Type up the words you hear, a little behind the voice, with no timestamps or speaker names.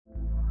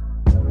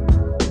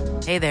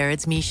Hey there,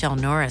 it's Michelle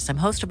Norris. I'm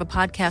host of a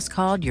podcast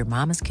called Your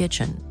Mama's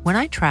Kitchen. When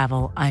I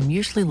travel, I'm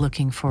usually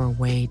looking for a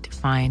way to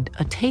find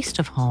a taste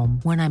of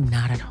home when I'm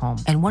not at home.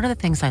 And one of the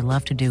things I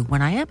love to do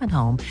when I am at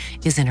home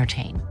is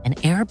entertain. And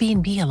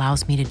Airbnb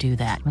allows me to do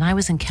that. When I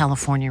was in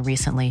California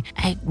recently,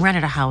 I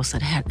rented a house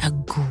that had a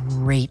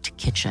great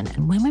kitchen.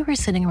 And when we were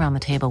sitting around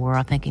the table, we were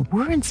all thinking,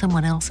 we're in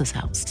someone else's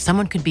house.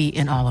 Someone could be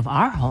in all of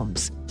our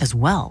homes as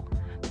well.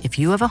 If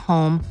you have a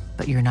home,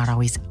 but you're not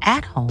always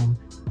at home,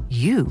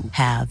 you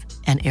have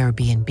an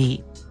Airbnb.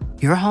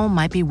 Your home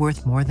might be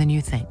worth more than you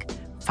think.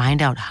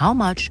 Find out how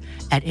much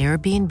at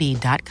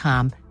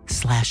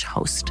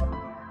airbnb.com/host.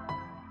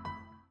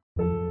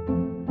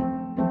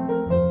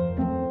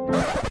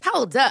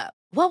 Hold up.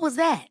 What was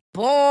that?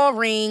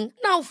 Boring.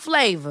 No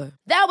flavor.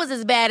 That was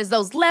as bad as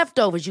those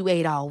leftovers you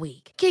ate all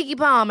week. Keke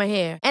Palmer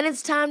here, and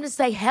it's time to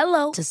say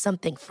hello to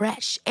something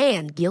fresh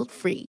and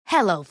guilt-free.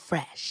 Hello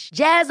Fresh.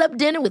 Jazz up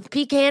dinner with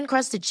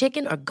pecan-crusted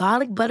chicken or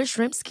garlic butter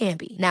shrimp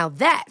scampi. Now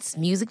that's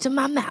music to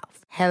my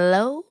mouth.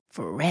 Hello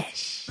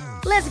Fresh.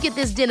 Let's get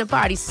this dinner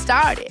party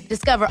started.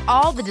 Discover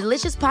all the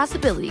delicious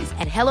possibilities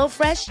at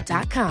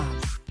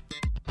hellofresh.com.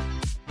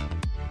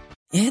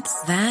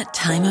 It's that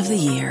time of the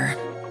year.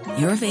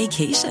 Your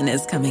vacation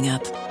is coming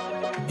up.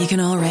 You can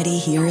already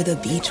hear the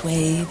beach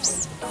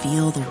waves,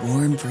 feel the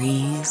warm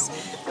breeze,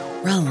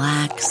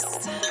 relax,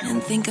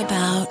 and think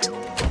about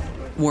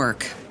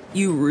work.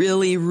 You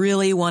really,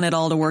 really want it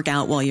all to work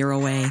out while you're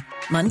away.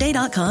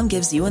 Monday.com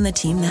gives you and the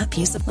team that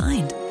peace of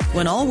mind.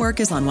 When all work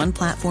is on one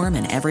platform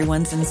and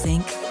everyone's in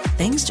sync,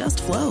 things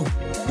just flow.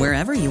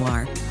 Wherever you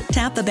are,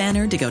 tap the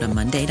banner to go to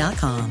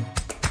Monday.com.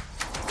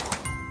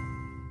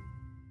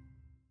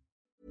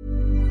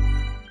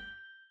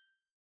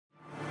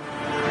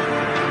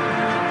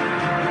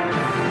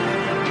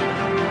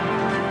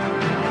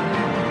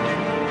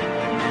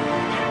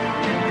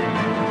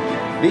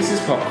 This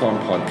is Popcorn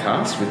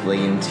Podcast with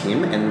Lee and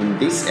Tim, and in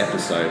this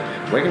episode,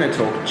 we're going to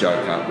talk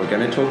Joker, we're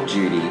going to talk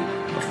Judy,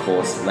 of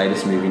course,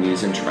 latest movie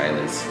news and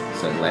trailers.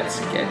 So let's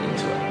get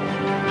into it.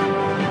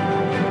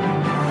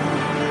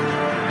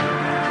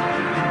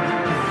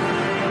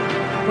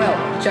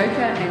 Well,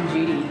 Joker and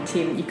Judy,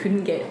 Tim, you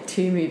couldn't get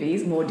two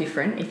movies more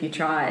different if you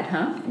tried,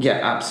 huh? Yeah,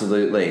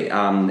 absolutely.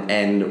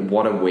 And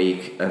what a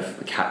week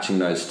of catching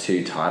those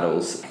two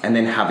titles and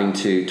then having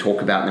to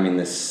talk about them in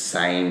the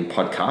same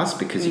podcast,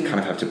 because you kind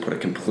of have to put a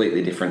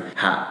completely different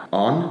hat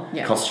on,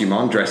 costume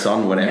on, dress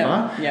on,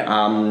 whatever.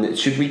 Yep.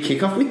 Should we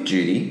kick off with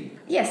Judy?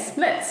 Yes,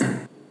 let's.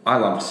 I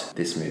loved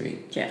this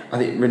movie. Yeah. I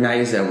think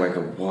Renee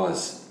Zellweger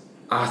was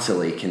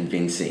utterly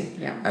convincing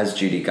as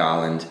Judy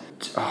Garland.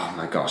 Oh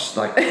my gosh,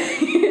 like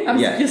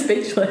You're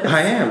speechless.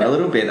 I am a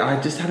little bit.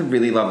 I just had a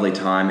really lovely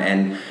time,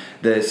 and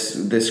the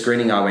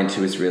screening I went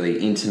to was really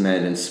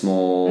intimate and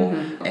small,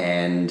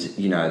 and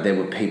you know there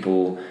were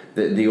people.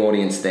 The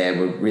audience there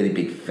were really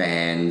big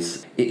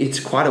fans. It's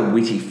quite a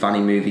witty, funny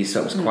movie, so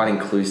it was quite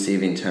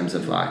inclusive in terms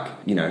of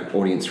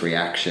audience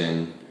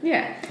reaction.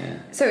 Yeah.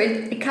 So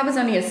it covers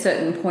only a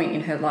certain point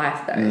in her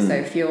life, though. So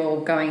if you're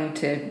going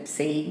to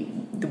see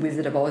The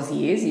Wizard of Oz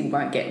years, you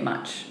won't get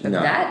much of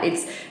that.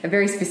 It's a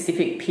very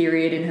specific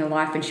period in her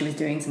life when she was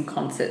doing some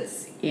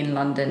concerts in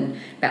London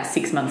about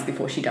 6 months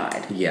before she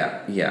died.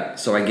 Yeah.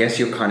 So I guess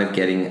you're kind of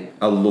getting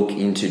a look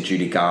into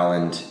Judy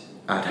Garland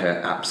at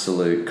her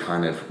absolute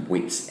kind of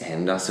wit's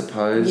end, I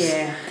suppose.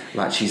 Yeah.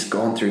 Like she's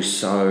gone through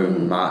so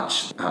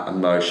much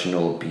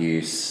emotional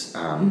abuse,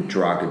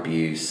 drug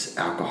abuse,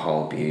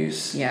 alcohol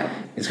abuse. Yeah.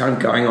 It's kind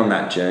of going on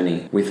that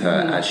journey with her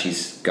as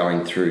she's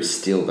going through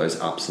still those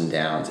ups and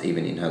downs,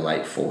 even in her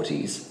late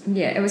 40s.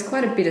 Yeah, it was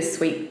quite a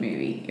bittersweet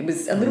movie. It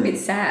was a little bit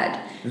sad.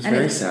 It was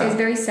very sad. It was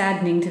very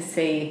saddening to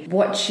see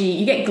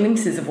you get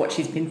glimpses of what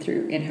she's been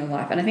through in her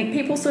life. And I think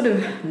people sort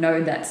of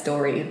know that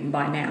story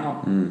by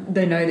now.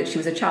 They know that she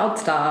was a child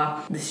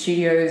star. The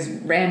studios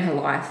ran her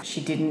life.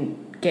 She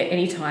didn't get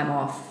any time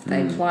off.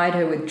 They plied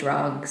her with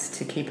drugs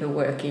to keep her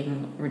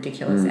working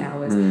ridiculous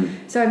hours.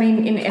 So, I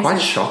mean, in essence...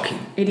 Quite shocking.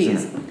 It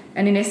is.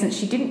 And in essence,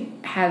 she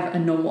didn't have a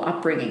normal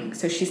upbringing.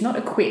 So she's not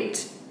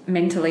equipped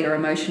mentally or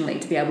emotionally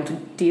to be able to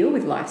deal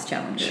with life's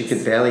challenges. She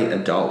could barely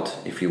adult,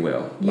 if you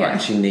will. Yeah.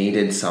 Like she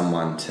needed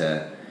someone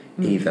to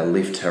either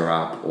lift her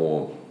up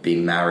or be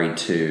married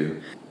to.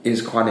 It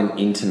was quite an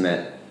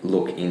intimate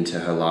look into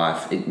her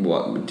life. It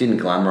didn't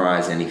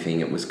glamorize anything.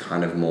 It was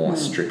kind of more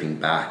stripping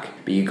back.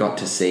 But you got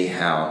to see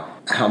how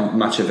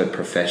much of a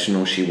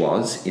professional she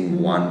was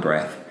in one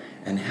breath,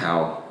 and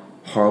how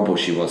horrible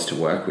she was to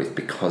work with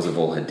because of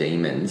all her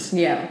demons.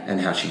 Yeah.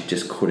 And how she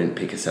just couldn't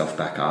pick herself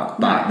back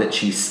up. But that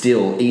she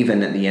still,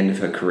 even at the end of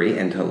her career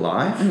and her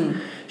life,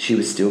 she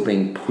was still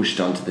being pushed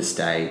onto the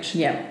stage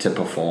to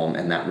perform,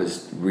 and that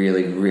was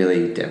really,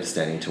 really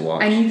devastating to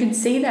watch. And you could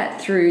see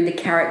that through the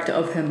character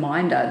of her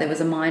minder. There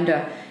was a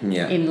minder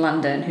in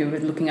London who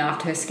was looking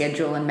after her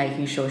schedule and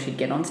making sure she'd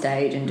get on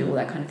stage and do all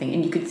that kind of thing.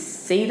 And you could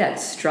see that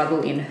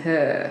struggle in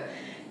her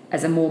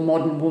as a more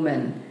modern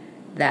woman,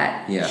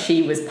 that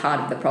she was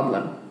part of the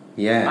problem.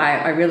 Yeah.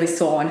 I really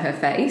saw on her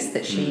face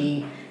that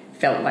she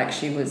felt like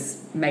she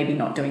was maybe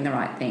not doing the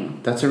right thing.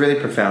 That's a really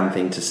profound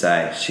thing to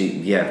say.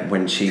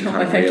 When she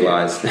kind of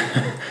realised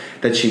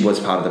that she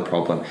was part of the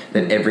problem,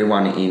 that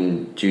everyone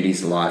in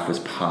Judy's life was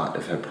part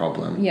of her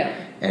problem. Yeah.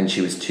 And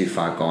she was too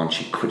far gone.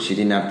 She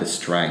didn't have the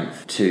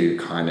strength to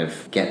kind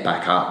of get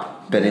back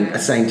up. But at the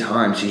same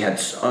time, she had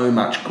so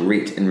much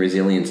grit and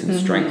resilience and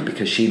strength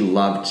because she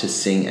loved to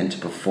sing and to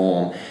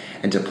perform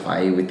and to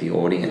play with the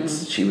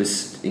audience. She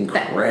was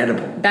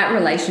incredible. That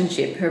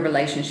relationship, her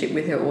relationship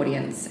with her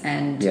audience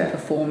and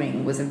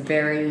performing was a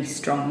very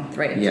strong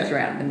thread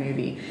throughout the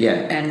movie. Yeah.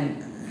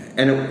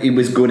 And it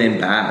was good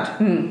and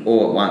bad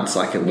all at once.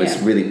 Like it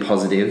was really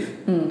positive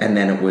and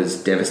then it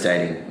was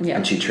devastating. Yeah.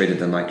 And she treated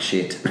them like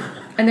shit.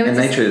 And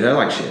they treated her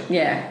like shit.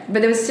 Yeah. But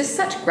there was just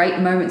such great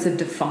moments of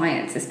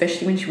defiance,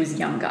 especially when she was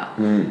younger.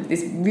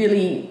 This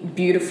really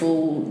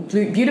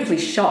beautifully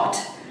shot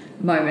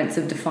moments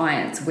of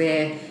defiance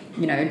where,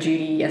 you know,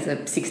 Judy as a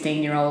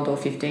 16-year-old or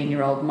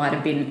 15-year-old might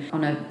have been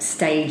on a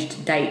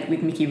staged date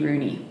with Mickey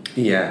Rooney.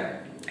 Yeah.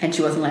 And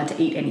she wasn't allowed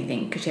to eat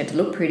anything because she had to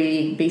look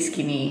pretty, be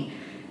skinny.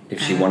 If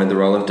she wanted the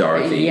role of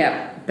Dorothy.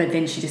 Yeah. But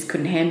then she just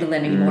couldn't handle it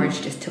anymore and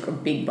she just took a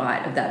big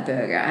bite of that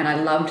burger. And I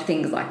loved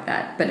things like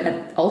that.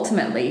 But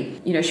ultimately,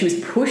 you know, she was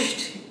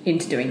pushed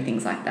into doing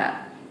things like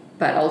that.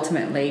 But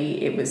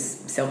ultimately, it was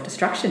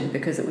self-destruction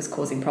because it was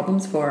causing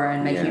problems for her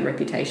and making a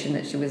reputation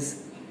that she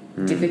was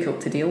difficult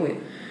to deal with.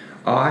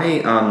 I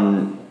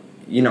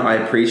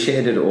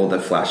appreciated all the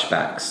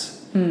flashbacks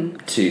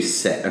to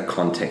set a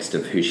context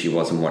of who she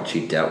was and what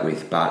she dealt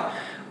with, but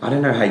I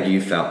don't know how you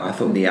felt. I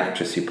thought the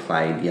actress who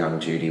played young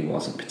Judy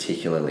wasn't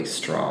particularly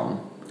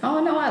strong.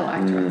 Oh, no, I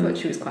liked her. I thought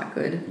she was quite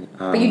good.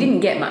 But you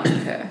didn't get much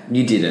of her.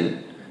 You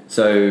didn't.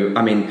 So,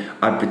 I mean,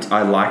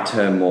 I liked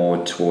her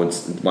more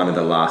towards one of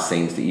the last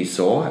scenes that you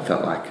saw. I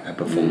felt like her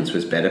performance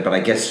was better, but I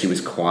guess she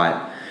was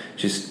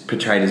just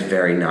portrayed as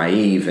very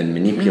naive and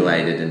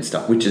manipulated and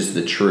stuff, which is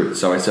the truth.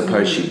 So I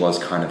suppose she was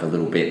kind of a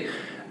little bit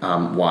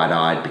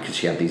wide-eyed because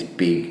she had these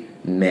big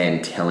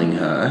men telling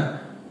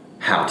her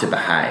how to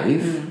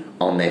behave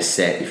on their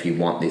set. If you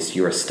want this,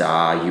 you're a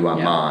star, you are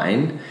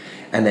mine.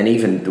 And then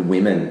even the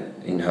women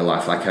in her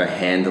life, like her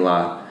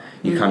handler,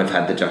 you kind of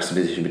had the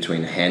juxtaposition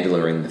between a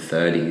handler in the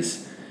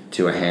 30s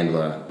to a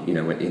handler, you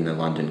know, in the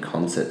London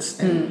concerts.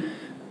 And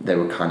they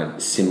were kind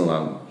of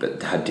similar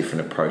but had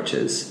different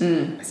approaches.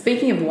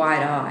 Speaking of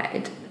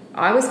wide-eyed,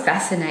 I was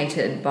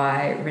fascinated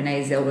by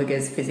Renee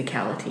Zellweger's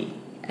physicality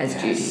as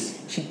Judy.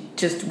 She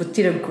just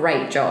did a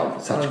great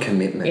job of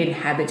commitment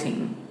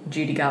inhabiting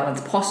Judy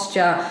Garland's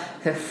posture,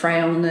 her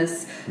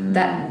frailness.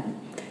 That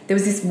there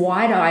was this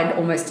wide-eyed,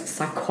 almost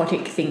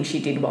psychotic thing she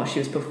did while she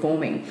was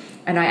performing.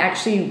 And I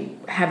actually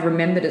have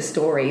remembered a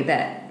story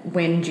that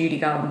when Judy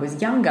Garland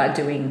was younger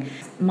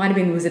might have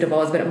been Wizard of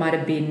Oz, but it might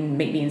have been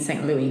Meet Me in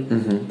St. Louis,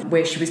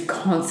 where she was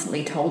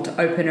constantly told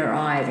to open her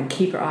eyes and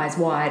keep her eyes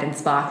wide and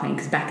sparkling,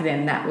 because back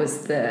then that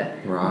was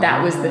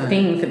the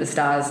thing for the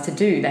stars to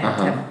do. They had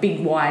to have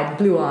big, wide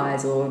blue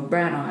eyes or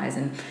brown eyes.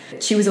 And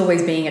she was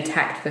always being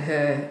attacked for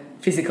her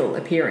physical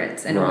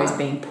appearance and always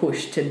being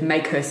pushed to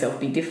make herself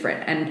be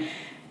different. And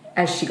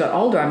as she got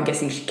older, I'm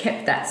guessing she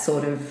kept that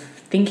sort of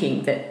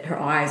thinking that her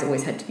eyes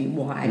always had to be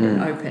wide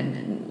and open,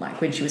 and like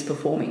when she was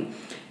performing.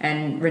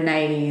 And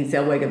Renee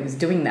Zellweger was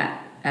doing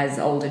that as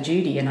older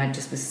Judy, and I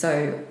just was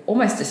so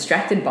almost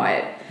distracted by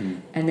it.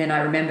 And then I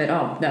remembered,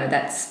 oh no,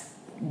 that's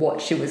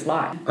what she was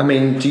like. I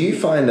mean, do you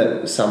find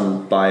that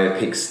some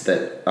biopics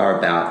that are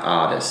about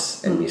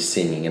artists and you're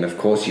singing, and of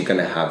course you're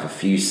going to have a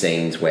few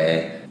scenes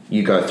where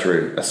you go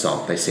through a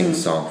song, they sing a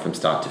song from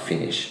start to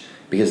finish,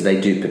 because they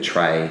do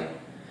portray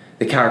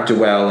the character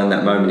well in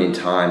that moment in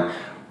time.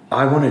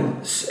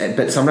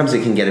 But sometimes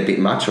it can get a bit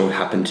much or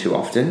happen too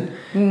often.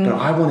 But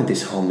I wanted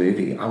this whole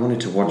movie. I wanted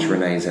to watch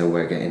Renee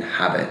Zellweger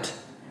inhabit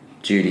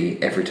Judy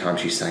every time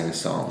she sang a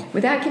song.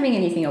 Without giving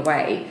anything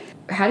away,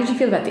 how did you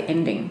feel about the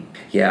ending?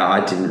 Yeah,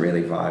 I didn't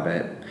really vibe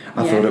it.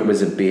 I thought it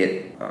was a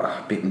bit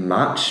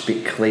much, a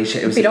bit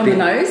cliche. It was a bit on the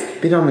nose?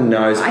 Bit on the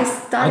nose.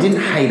 I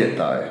didn't hate it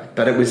though,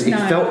 but it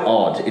felt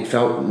odd. It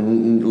felt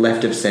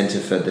left of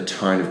centre for the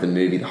tone of the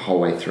movie the whole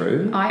way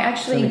through. I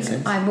actually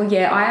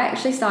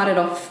started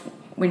off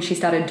when she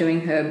started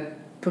doing her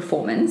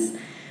performance.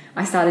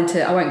 I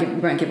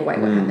won't give away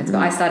what happens,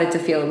 but I started to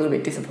feel a little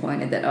bit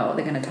disappointed that,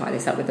 they're going to tie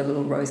this up with a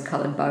little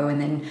rose-coloured bow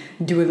and then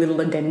do a little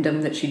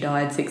addendum that she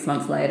died 6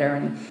 months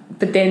later.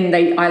 But then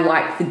I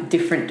liked the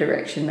different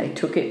direction they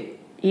took it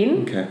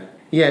in. Okay.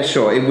 Yeah,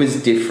 sure. It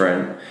was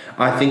different.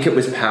 I think it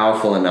was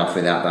powerful enough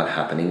without that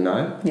happening,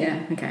 though.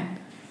 Yeah, okay.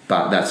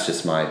 But that's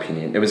just my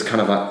opinion. It was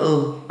kind of like,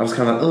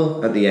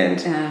 at the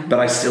end. But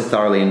I still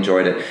thoroughly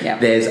enjoyed it. Yeah.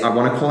 I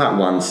want to call out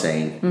one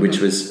scene,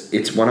 which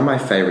it's one of my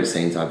favourite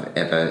scenes I've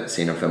ever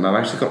seen on film. I've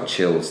actually got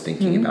chills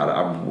thinking about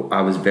it.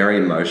 I was very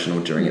emotional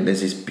during it. There's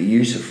this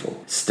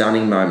beautiful,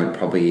 stunning moment,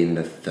 probably in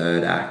the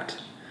third act,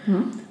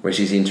 where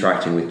she's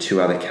interacting with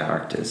two other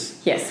characters.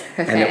 Yes,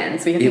 her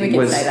fans. I think we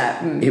can say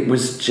that. It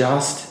was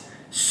just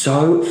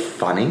so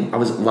funny. I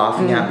was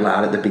laughing out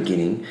loud at the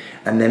beginning,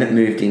 and then it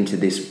moved into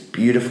this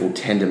beautiful,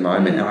 tender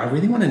moment, and I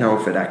really want to know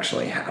if it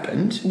actually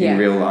happened in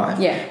real life.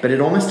 Yeah. But it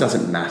almost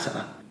doesn't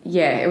matter.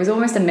 Yeah, it was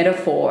almost a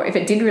metaphor. If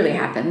it did really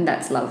happen,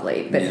 that's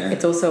lovely. But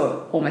it's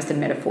also almost a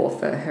metaphor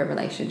for her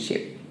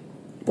relationship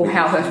or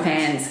how her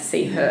fans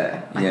see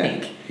her, I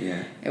think.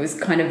 Yeah. It was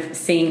kind of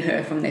seeing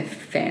her from their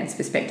fans'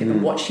 perspective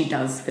and what she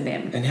does for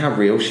them. And how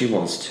real she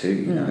was too,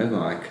 you know,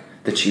 like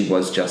that she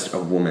was just a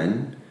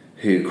woman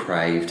who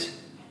craved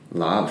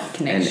love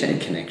Connection.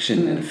 and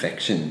connection and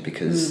affection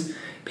because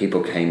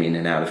people came in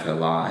and out of her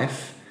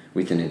life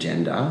with an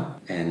agenda,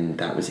 and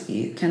that was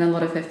it. And a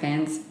lot of her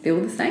fans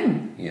feel the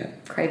same. Yeah.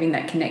 Craving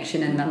that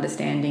connection and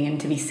understanding and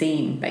to be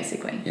seen,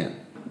 basically. Yeah.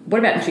 What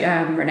about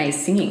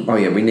Renee's singing? Oh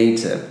yeah, we need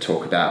to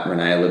talk about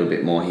Renee a little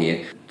bit more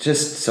here.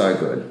 Just so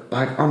good.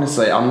 Like,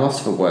 honestly, I'm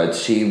lost for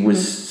words. She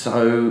was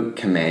so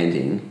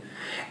commanding,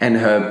 and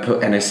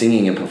her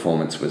singing and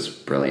performance was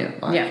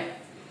brilliant. Like, Yeah.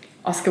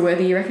 Oscar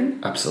worthy, you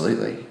reckon?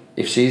 absolutely.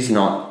 If she's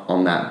not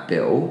on that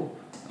bill,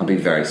 I'll be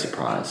very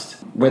surprised.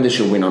 Whether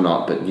she'll win or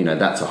not, but, you know,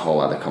 that's a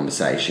whole other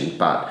conversation.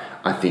 But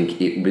I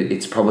think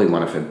it's probably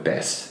one of her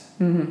best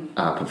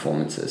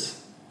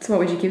performances. So what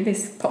would you give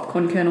this,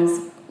 Popcorn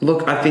Kernels?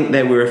 Look, I think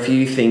there were a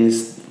few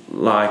things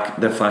like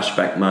the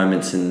flashback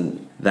moments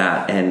and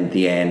that and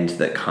the end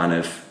that kind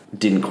of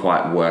didn't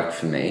quite work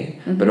for me.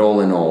 But all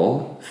in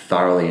all,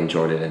 thoroughly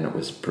enjoyed it and it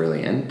was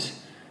brilliant.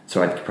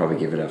 So I'd probably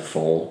give it a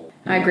 4.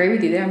 I agree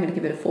with you there. I'm going to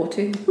give it a 4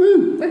 too.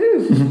 Woo!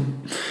 Woohoo!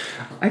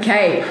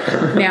 Okay,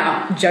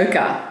 now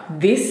Joker.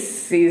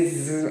 This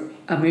is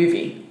a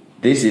movie.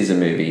 This is a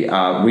movie.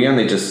 We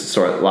only just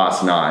saw it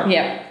last night.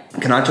 Yeah.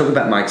 Can I talk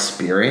about my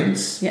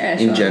experience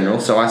in general?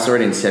 So I saw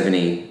it in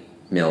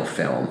 70mm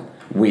film,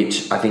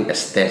 which I think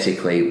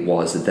aesthetically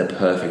was the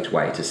perfect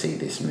way to see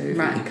this movie.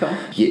 Right, cool.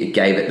 It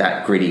gave it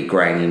that gritty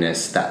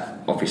graininess,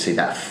 obviously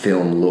that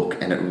film look,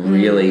 and it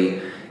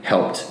really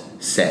helped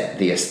set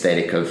the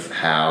aesthetic of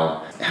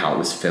how it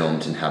was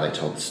filmed and how they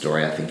told the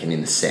story, I think, and in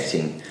the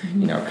setting,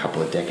 you know, a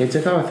couple of decades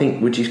ago. I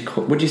think, would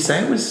you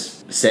say it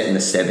was set in the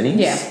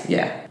 70s?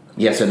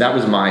 Yeah, so that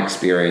was my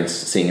experience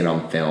seeing it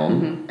on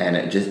film, and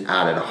it just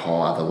added a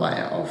whole other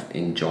layer of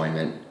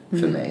enjoyment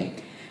for me.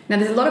 Now,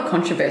 there's a lot of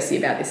controversy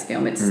about this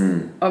film. It's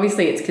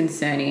obviously it's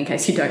concerning, in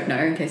case you don't know,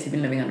 in case you've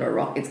been living under a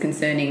rock, it's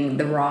concerning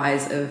the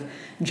rise of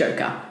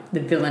Joker, the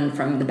villain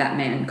from the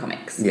Batman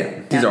comics.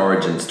 Yeah, his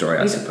origin story,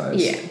 I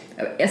suppose. Yeah,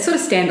 a sort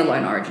of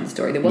standalone origin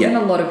story. There wasn't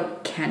a lot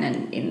of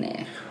canon in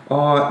there.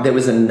 Oh, there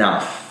was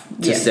enough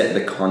to set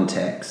the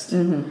context,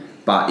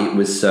 but it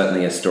was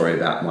certainly a story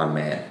about one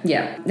man.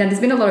 Yeah. Now, there's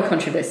been a lot of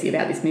controversy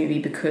about this movie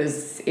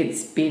because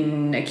it's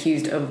been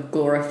accused of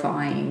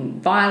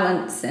glorifying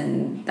violence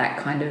and that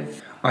kind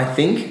of... I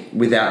think,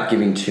 without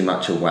giving too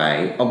much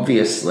away,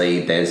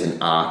 obviously there's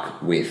an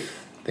arc with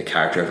the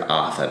character of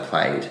Arthur,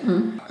 played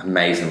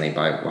amazingly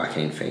by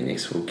Joaquin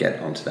Phoenix. We'll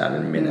get onto that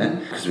in a minute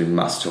because we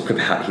must talk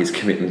about his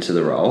commitment to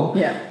the role.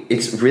 Yeah.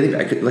 It's really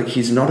bad. Like,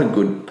 he's not a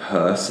good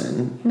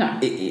person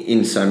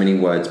in so many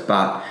words,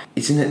 but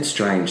isn't it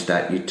strange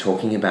that you're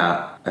talking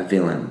about a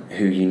villain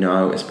who you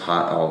know as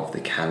part of the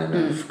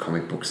canon of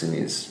comic books and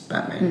is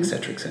Batman,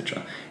 etc.,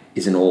 etc.,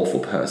 is an awful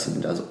person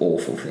and does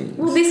awful things.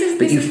 Well,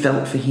 but you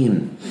felt for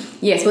him.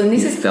 Yes, well, and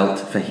you felt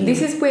for him.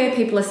 This is where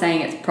people are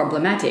saying it's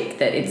problematic,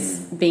 that it's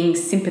being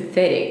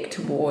sympathetic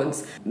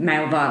towards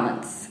male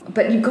violence.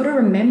 But you've got to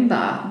remember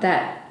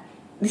that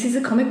this is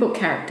a comic book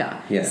character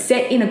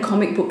set in a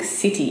comic book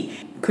city.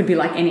 Could be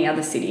like any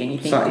other city, and you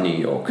think it's like New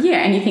York. Yeah,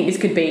 and you think this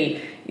could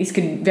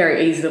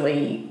very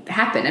easily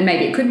happen, and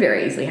maybe it could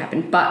very easily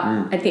happen.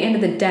 But at the end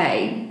of the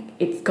day,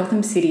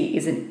 Gotham City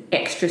is an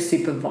extra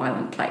super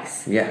violent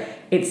place. Yeah.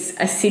 It's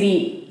a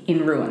city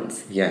in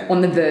ruins. Yeah.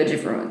 On the verge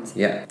of ruins.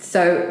 Yeah.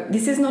 So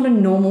this is not a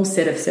normal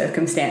set of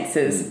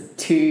circumstances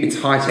to... It's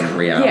heightened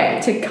reality.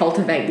 Yeah, to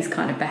cultivate this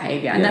kind of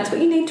behaviour. And that's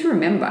what you need to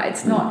remember.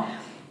 It's not...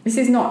 This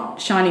is not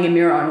shining a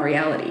mirror on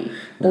reality,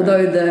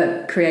 although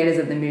the creators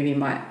of the movie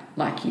might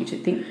like you to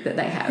think that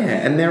they have.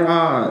 Yeah, and there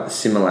are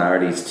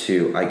similarities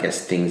to, I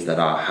guess, things that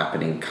are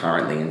happening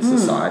currently in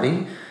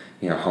society.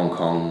 You know, Hong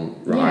Kong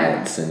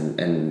riots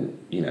and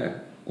you know,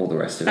 all the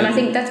rest of it. And I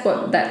think that's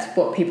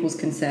what people's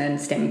concern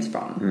stems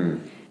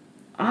from.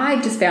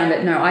 I just found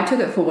it. No, I took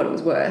it for what it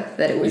was worth.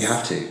 That it was. You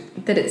have to.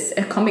 That it's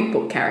a comic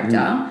book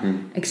character,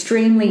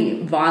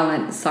 extremely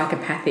violent,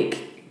 psychopathic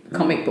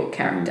comic book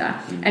character.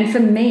 And for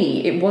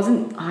me, it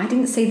wasn't. I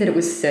didn't see that it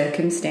was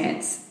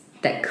circumstance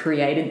that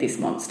created this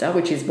monster,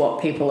 which is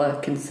what people are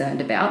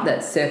concerned about.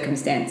 That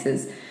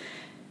circumstances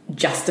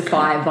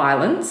justify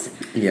violence.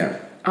 Yeah.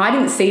 I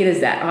didn't see it as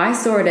that. I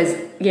saw it as,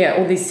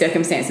 all these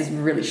circumstances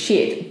were really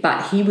shit,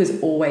 but he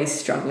was always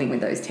struggling with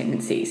those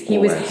tendencies. He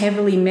was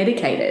heavily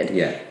medicated.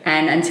 Yeah.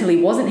 And until he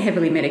wasn't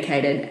heavily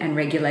medicated and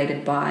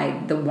regulated by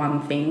the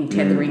one thing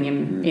tethering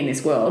him in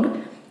this world,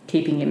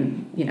 keeping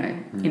him, you know,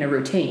 in a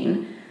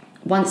routine,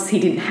 once he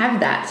didn't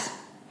have that,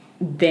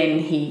 then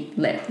he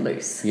let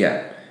loose.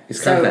 Yeah.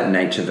 It's kind of that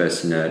nature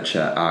versus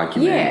nurture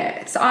argument.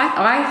 Yeah. So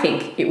I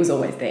think it was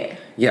always there.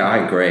 Yeah, I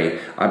agree.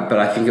 But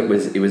I think it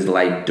was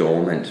laid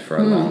dormant for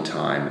a long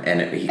time,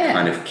 and he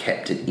kind of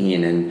kept it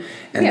in,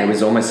 and there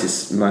was almost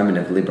this moment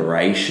of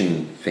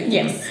liberation for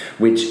him,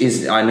 which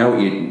is, I know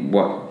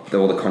what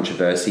all the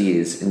controversy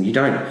is, and you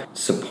don't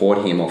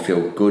support him or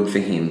feel good for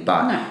him,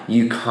 but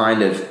you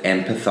kind of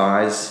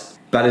empathise.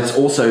 But it's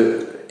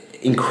also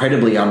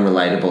incredibly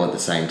unrelatable at the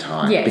same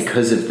time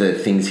because of the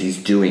things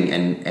he's doing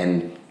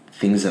and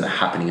things that are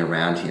happening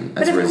around him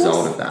as a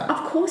result of that.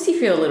 Of course you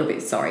feel a little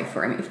bit sorry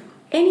for him. If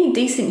any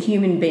decent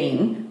human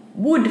being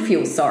would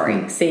feel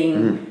sorry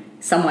seeing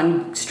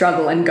someone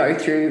struggle and go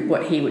through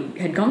what he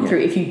had gone through.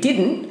 If you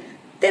didn't,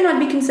 then I'd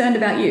be concerned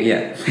about you.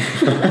 Yeah.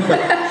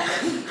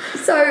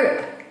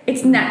 So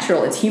it's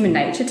natural, it's human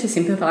nature to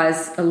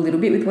sympathise a little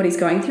bit with what he's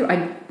going through.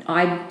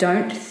 I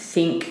don't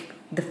think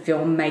the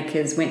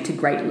filmmakers went to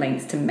great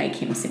lengths to make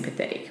him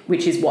sympathetic,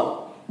 which is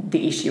what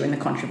the issue and the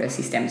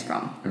controversy stems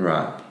from.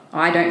 Right.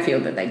 I don't feel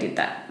that they did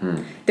that.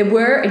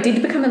 It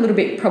did become a little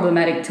bit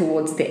problematic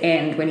towards the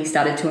end when he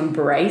started to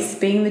embrace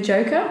being the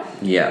Joker.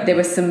 Yeah. There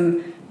was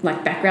some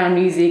like background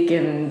music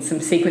and some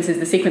sequences,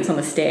 the sequence on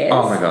the stairs.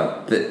 Oh my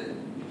God. The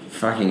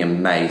fucking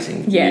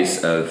amazing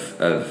use of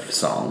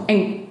song.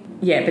 And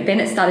but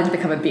then it started to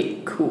become a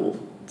bit cool.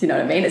 Do you know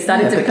what I mean? It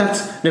started to become...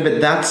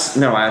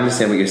 I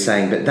understand what you're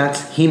saying, but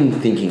that's him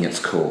thinking it's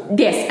cool.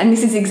 Yes, and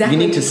this is exactly...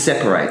 You need to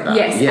separate that.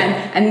 Yes,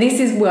 and this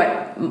is what...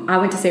 I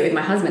went to see it with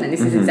my husband, and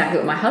this is exactly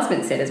what my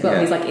husband said as well.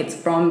 He's like, it's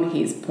from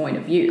his point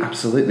of view.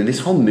 Absolutely. This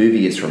whole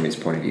movie is from his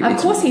point of view. Of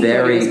course he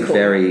thought it was cool.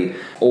 Very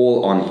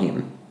all on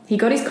him. He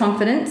got his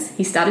confidence,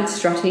 he started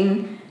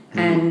strutting,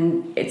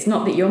 and it's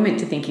not that you're meant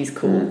to think he's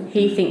cool.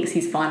 He thinks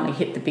he's finally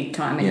hit the big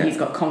time, and he's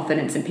got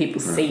confidence and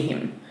people see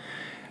him.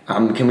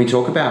 Can we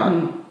talk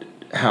about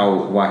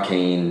how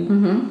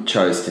Joaquin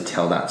chose to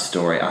tell that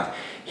story?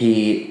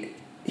 He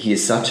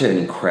is such an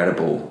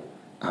incredible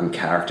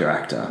character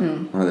actor,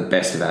 one of the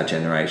best of our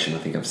generation. I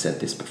think I've said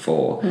this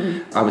before.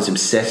 I was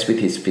obsessed with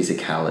his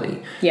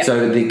physicality. Yep.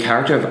 So the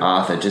character of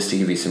Arthur, just to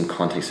give you some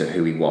context of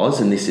who he was,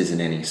 and this isn't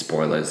any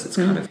spoilers, it's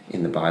kind of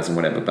in the bios and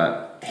whatever,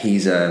 but he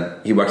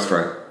works for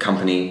a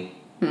company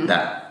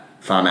that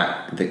farm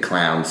out the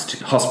clowns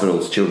to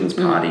hospitals, children's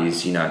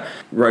parties,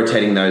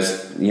 rotating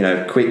those,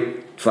 quick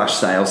flash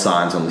sale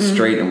signs on the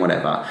street and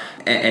whatever.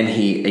 And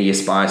he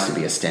aspires to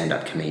be a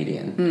stand-up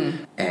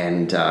comedian.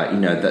 And,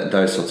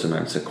 those sorts of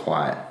moments are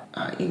quite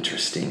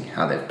interesting,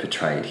 how they've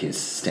portrayed his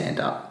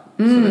stand-up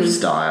sort of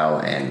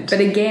style. But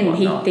again,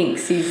 he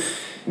thinks he's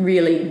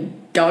really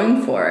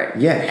going for it.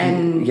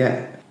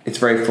 Yeah. It's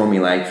very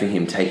formulaic for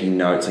him, taking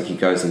notes. Like he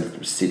goes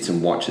and sits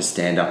and watches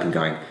stand-up and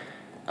going...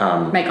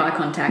 Make eye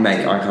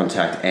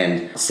contact.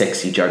 And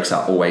sexy jokes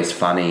are always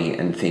funny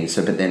and things.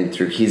 So, but then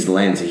through his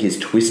lens, his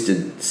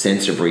twisted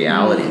sense of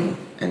reality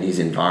and his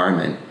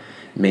environment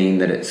mean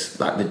that it's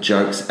like the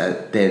jokes,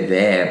 they're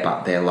there,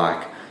 but they're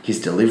like, his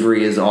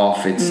delivery is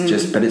off.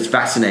 It's but it's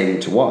fascinating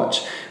to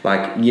watch.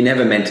 Like, you're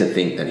never meant to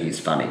think that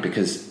he's funny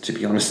because, to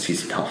be honest,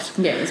 he's not.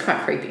 Yeah, it's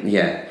quite creepy.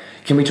 Yeah.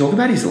 Can we talk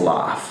about his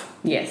laugh?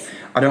 Yes.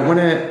 I don't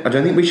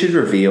think we should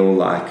reveal,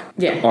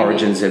 the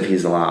origins of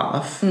his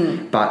laugh,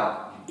 but...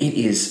 it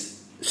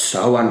is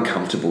so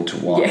uncomfortable to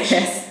watch.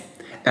 Yes.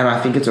 And I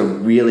think it's a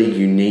really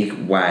unique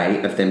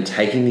way of them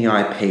taking the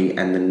IP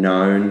and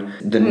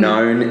the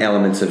known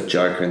elements of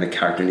Joker and the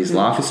character. And his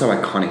laugh is so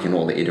iconic in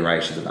all the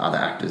iterations of other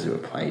actors who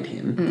have played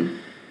him.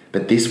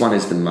 But this one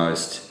is the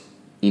most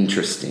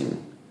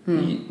interesting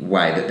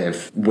way that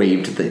they've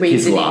weaved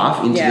his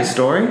laugh into the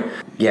story.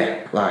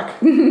 Yeah,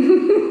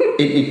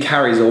 it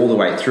carries all the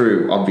way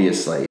through,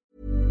 obviously.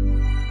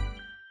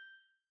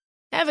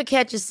 Ever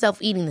catch yourself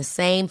eating the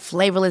same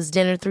flavorless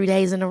dinner 3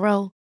 days in a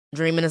row?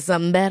 Dreaming of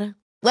something better?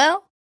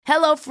 Well,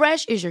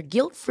 HelloFresh is your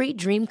guilt-free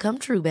dream come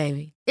true,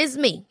 baby. It's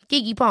me,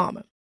 Keke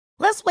Palmer.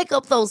 Let's wake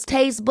up those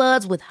taste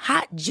buds with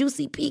hot,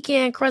 juicy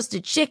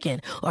pecan-crusted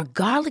chicken or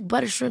garlic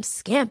butter shrimp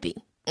scampi.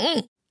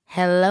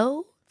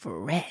 Hello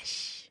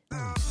Fresh.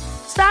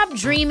 Stop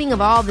dreaming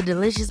of all the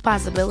delicious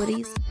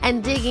possibilities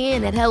and dig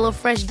in at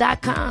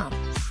HelloFresh.com.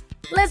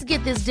 Let's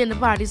get this dinner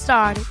party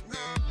started.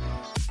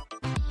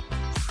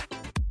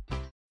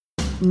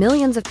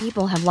 Millions of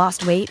people have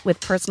lost weight with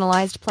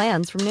personalized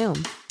plans from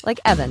Noom. Like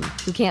Evan,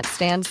 who can't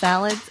stand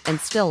salads and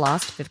still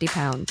lost 50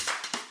 pounds.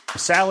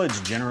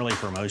 Salads generally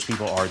for most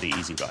people are the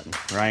easy button,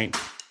 right?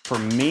 For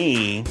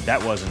me,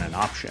 that wasn't an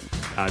option.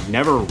 I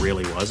never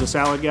really was a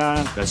salad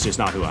guy. That's just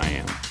not who I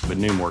am. But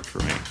Noom worked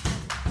for me.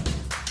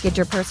 Get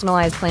your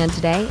personalized plan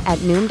today at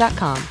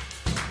Noom.com.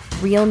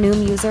 Real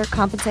Noom user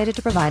compensated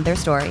to provide their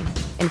story.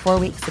 In 4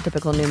 weeks, the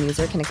typical Noom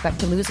user can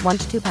expect to lose 1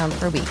 to 2 pounds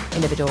per week.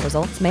 Individual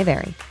results may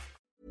vary.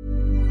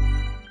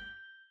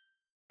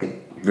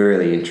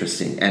 Really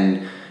interesting.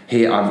 And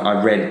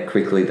I read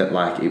quickly that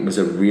it was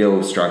a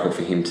real struggle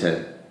for him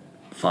to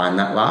find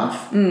that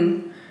laugh.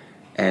 And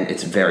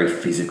it's a very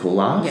physical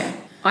laugh. Yeah.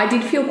 I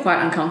did feel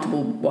quite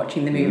uncomfortable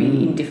watching the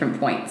movie in different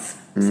points.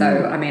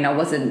 So, I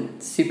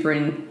wasn't super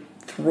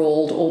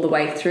enthralled all the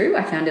way through.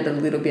 I found it a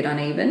little bit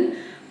uneven.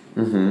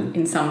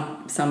 in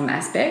some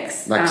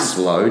aspects. Like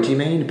slow, do you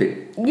mean? A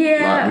bit.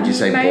 Yeah. Like, would you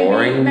say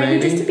boring?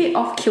 Maybe just a bit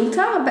off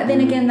kilter. But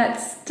then again,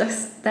 that's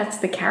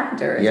the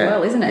character as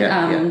well, isn't it?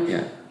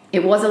 Yeah.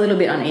 It was a little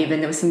bit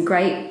uneven. There were some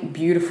great,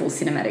 beautiful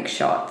cinematic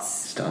shots.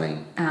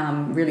 Stunning.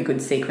 Really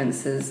good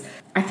sequences.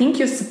 I think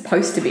you're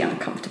supposed to be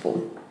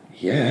uncomfortable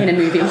in a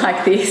movie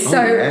like this.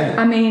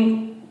 I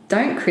mean,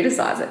 don't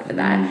criticize it for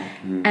that.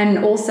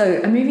 And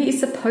also, a movie is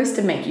supposed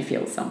to make you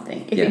feel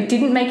something. If it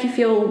didn't make you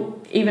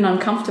feel even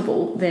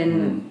uncomfortable,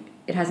 then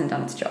it hasn't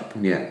done its job.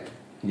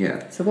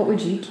 Yeah. So what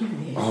would you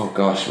give this? Oh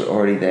gosh, we're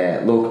already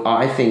there. Look,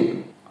 I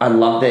think I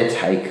love their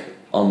take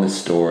on the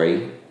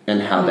story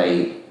and how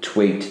they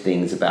tweaked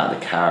things about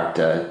the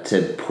character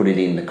to put it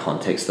in the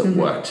context that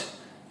worked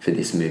for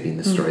this movie and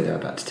the story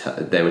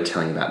they were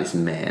telling about this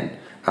man.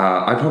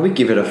 I'd probably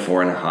give it a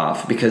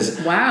 4.5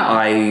 because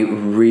I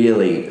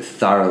really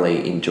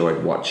thoroughly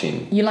enjoyed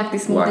watching. You like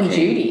this more than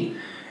Judy?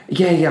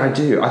 Yeah, I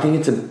do. I think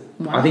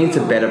it's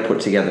a better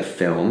put together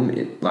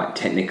film. Like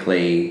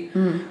technically,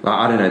 like,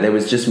 I don't know. There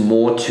was just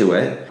more to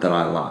it that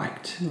I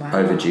liked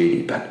over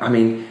Judy. But I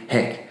mean,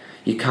 heck,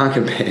 you can't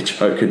compare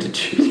Joker to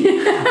Judy.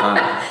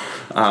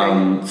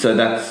 So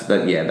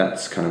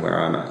that's kind of where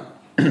I'm at.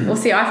 Well,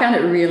 see, I found it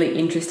really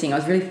interesting. I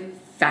was really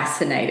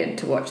fascinated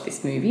to watch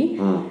this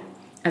movie.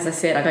 As I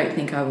said, I don't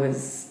think I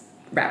was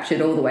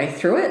raptured all the way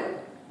through it,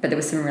 but there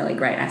were some really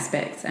great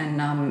aspects.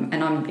 And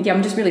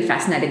I'm just really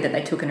fascinated that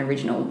they took an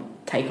original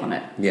take on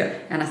it. Yeah.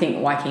 And I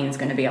think Joaquin's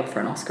going to be up for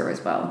an Oscar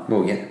as well.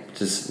 Well, yeah,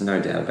 just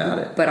no doubt about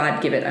it. But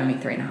I'd give it only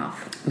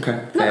 3.5.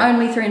 Okay. Not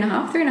only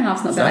 3.5. 3.5's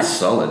not bad. That's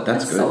solid.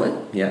 That's good.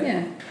 Solid.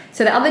 Yeah.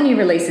 So the other new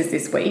releases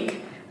this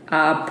week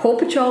are Paw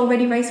Patrol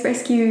Ready Race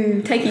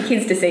Rescue. Take your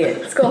kids to see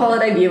it. School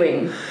holiday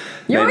viewing.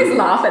 You always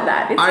laugh at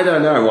that. I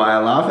don't know why I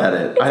laugh at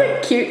it.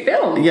 It's a cute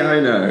film. Yeah, I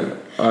know.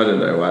 I don't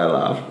know why I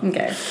laugh.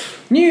 Okay.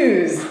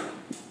 News.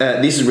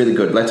 This is really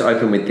good. Let's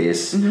open with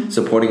this.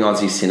 Supporting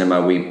Aussie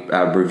cinema. We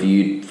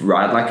reviewed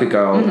Ride Like a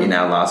Girl in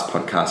our last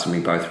podcast and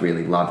we both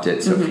really loved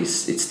it. So if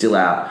it's still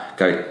out,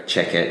 go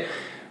check it.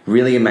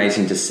 Really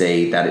amazing to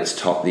see that it's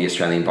topped the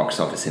Australian box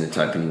office in its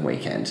opening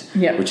weekend,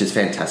 which is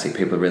fantastic.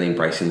 People are really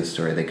embracing the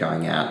story. They're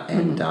going out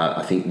and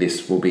I think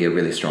this will be a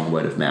really strong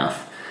word of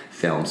mouth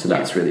film. So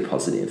that's really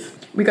positive.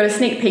 We got a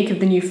sneak peek of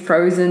the new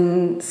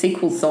Frozen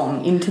sequel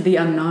song, Into the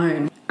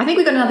Unknown. I think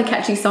we've got another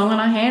catchy song on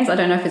our hands. I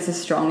don't know if it's as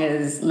strong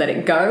as Let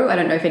It Go. I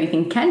don't know if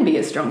anything can be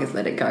as strong as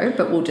Let It Go,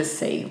 but we'll just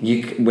see.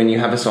 When you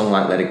have a song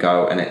like Let It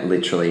Go and it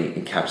literally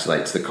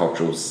encapsulates the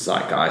cultural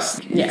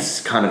zeitgeist,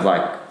 it's kind of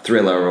like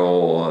Thriller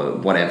or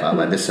whatever.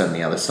 Like there's so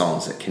many other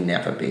songs that can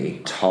never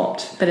be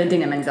topped. But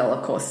Idina Menzel,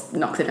 of course,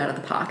 knocks it out of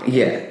the park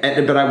again.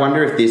 Yeah, but I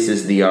wonder if this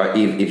is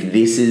if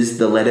this is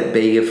the Let It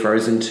Be of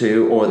Frozen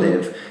 2, or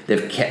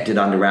they've kept it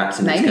under wraps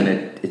and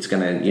it's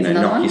gonna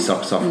knock your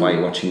socks off while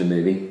you're watching the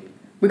movie.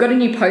 We got a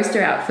new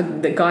poster out for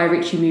the Guy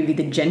Ritchie movie,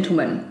 The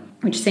Gentleman,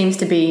 which seems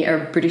to be a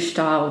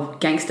British-style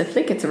gangster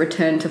flick. It's a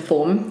return to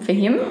form for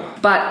him.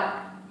 But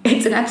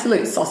it's an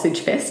absolute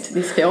sausage fest,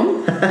 this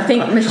film. I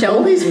think Michelle...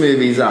 All these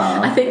movies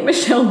are. I think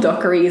Michelle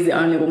Dockery is the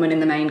only woman in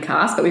the main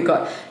cast, but we've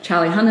got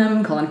Charlie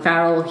Hunnam, Colin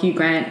Farrell, Hugh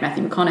Grant,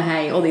 Matthew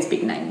McConaughey, all these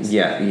big names.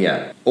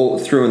 Yeah. All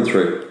through and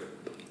through.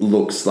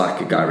 Looks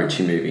like a Guy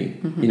Ritchie movie.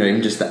 You know,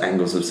 even just the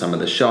angles of some of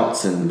the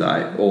shots and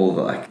all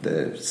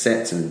the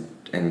sets and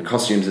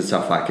costumes and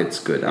stuff, like it's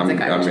good. I'm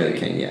really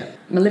keen,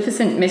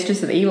 Maleficent,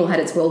 Mistress of Evil had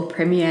its world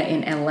premiere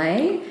in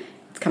LA.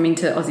 It's coming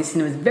to Aussie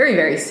cinemas very,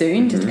 very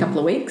soon, just a couple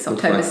of weeks,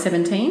 October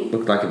 17.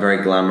 Looked like a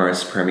very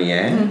glamorous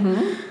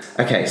premiere.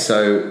 Okay,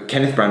 so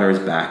Kenneth Branagh is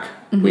back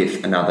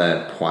with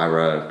another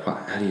Poirot.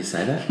 How do you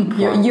say that?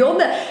 You're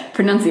the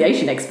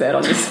pronunciation expert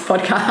on this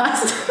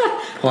podcast.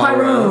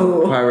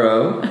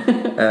 Poirot.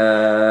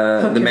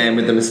 The man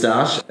with the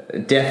moustache.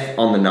 Death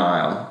on the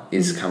Nile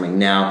is coming.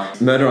 Now,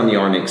 Murder on the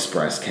Orient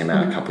Express came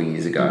out a couple of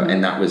years ago,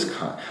 and that was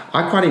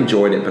I quite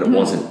enjoyed it, but it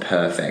wasn't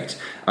perfect.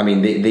 I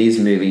mean, these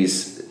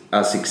movies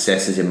are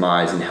successes in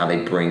my eyes in how they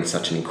bring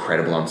such an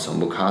incredible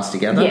ensemble cast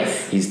together.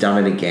 Yes. He's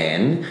done it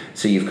again.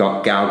 So you've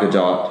got Gal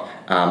Gadot,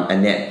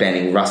 Annette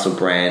Bening, Russell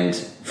Brand,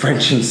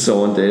 French and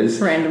Saunders.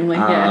 Randomly,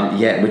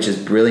 which is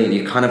brilliant.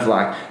 You're kind of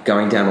like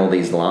going down all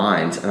these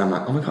lines and I'm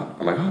like, oh my God.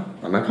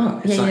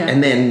 It's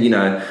And then,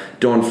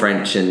 Dawn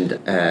French and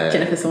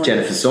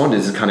Jennifer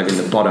Saunders is kind of in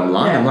the bottom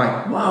line. I'm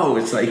like, whoa,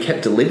 it's like he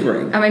kept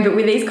delivering. I mean, but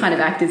with these kind of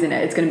actors in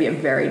it, it's going to be a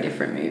very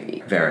different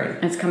movie. Very.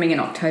 And it's coming in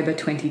October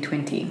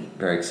 2020.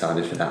 Very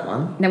excited for that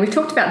one. Now, we've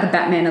talked about the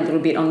Batman a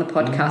little bit on the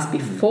podcast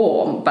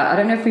before, but I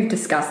don't know if we've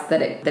discussed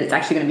that it's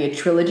actually going to be a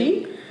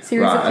trilogy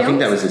series of films. I think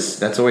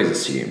that's always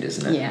assumed,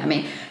 isn't it? Yeah, I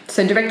mean,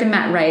 so director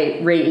Matt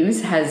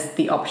Reeves has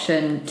the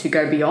option to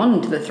go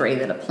beyond the 3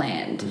 that are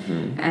planned,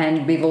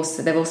 and they've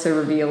also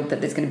revealed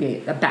that there's going to be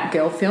a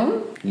Batgirl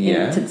film.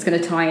 It's going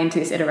to tie into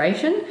this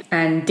iteration,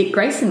 and Dick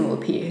Grayson will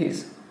appear,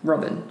 who's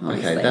Robin.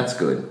 Obviously. Okay, that's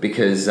good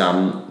because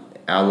our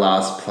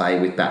last play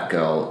with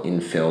Batgirl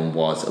in film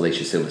was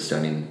Alicia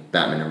Silverstone in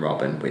Batman and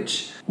Robin,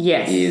 which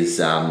is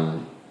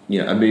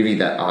a movie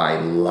that I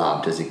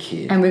loved as a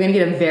kid. And we're going to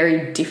get a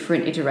very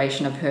different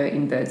iteration of her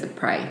in Birds of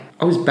Prey.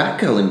 Oh, is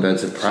Batgirl in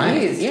Birds of Prey?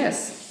 She is,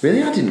 yes.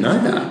 Really? I didn't know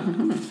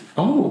that.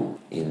 Oh,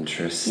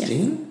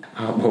 interesting.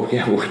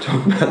 Yes. We'll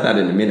talk about that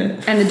in a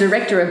minute. And the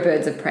director of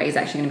Birds of Prey is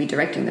actually going to be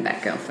directing the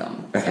Batgirl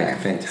film. Okay,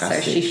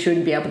 fantastic. So she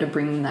should be able to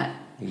bring that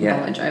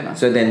knowledge over.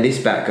 So then this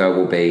Batgirl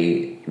will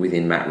be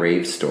within Matt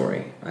Reeves'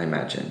 story, I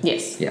imagine.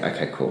 Yes. Yeah,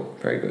 okay, cool.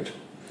 Very good.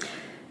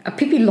 A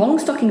Pippi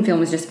Longstocking film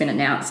has just been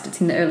announced.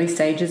 It's in the early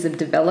stages of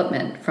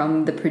development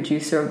from the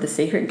producer of The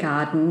Secret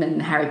Garden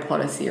and Harry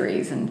Potter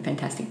series and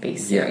Fantastic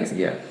Beasts series.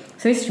 Yeah.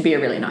 So this should be a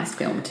really nice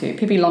film too.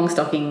 Pippi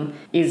Longstocking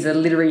is a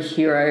literary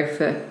hero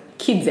for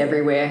kids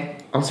everywhere.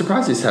 I'm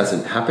surprised this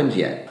hasn't happened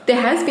yet.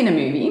 There has been a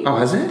movie. Oh,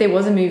 has it? There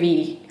was a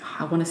movie,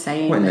 I want to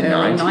say in the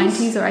early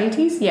 90s or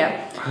 80s.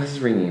 Yeah. I was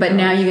ringing. But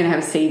now you're going to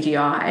have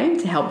CGI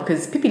to help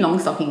because Pippi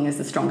Longstocking is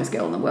the strongest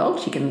girl in the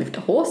world. She can lift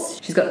a horse.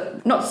 She's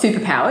got not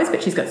superpowers,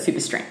 but she's got super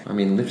strength. I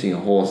mean, lifting a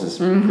horse is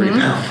pretty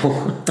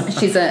powerful.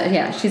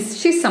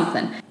 she's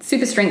something.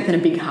 Super strength and a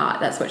big heart.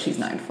 That's what she's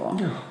known for.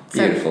 Oh,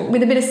 beautiful. So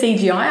with a bit of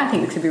CGI, I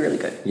think this could be really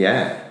good.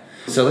 Yeah.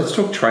 So let's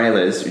talk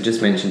trailers. We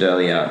just mentioned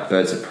earlier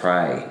Birds of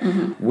Prey.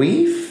 Mm-hmm.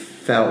 We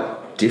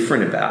felt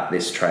different about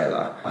this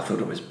trailer. I thought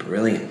it was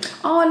brilliant.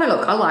 Oh, no,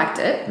 look, I liked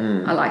it.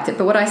 I liked it.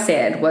 But what I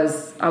said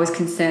was I was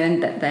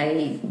concerned that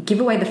they give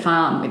away the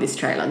farm with this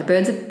trailer. The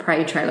Birds of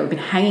Prey trailer, we've been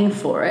hanging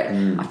for it.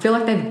 I feel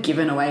like they've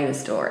given away the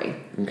story.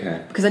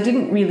 Okay. Because I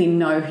didn't really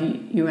know who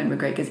Ewan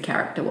McGregor's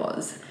character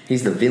was.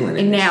 He's the villain.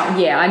 And now,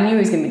 I knew he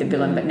was going to be the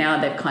villain, but now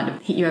they've kind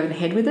of hit you over the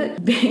head with it.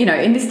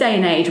 In this day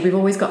and age, we've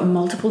always got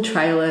multiple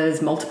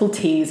trailers, multiple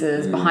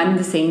teasers,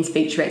 behind-the-scenes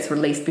featurettes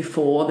released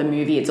before the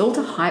movie. It's all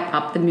to hype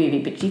up the movie,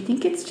 but do you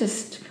think it's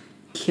just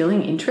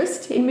killing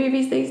interest in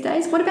movies these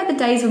days? What about the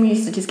days when we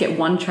used to just get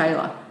one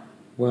trailer?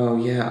 Well,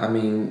 yeah, I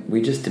mean,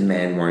 we just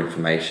demand more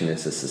information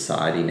as a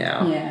society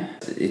now. Yeah.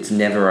 It's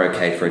never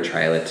okay for a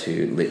trailer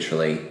to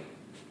literally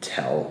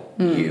tell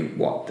you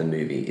what the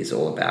movie is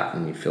all about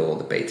and you feel all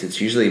the beats. It's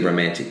usually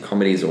romantic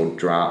comedies or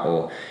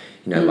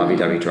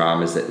lovey-dovey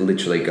dramas that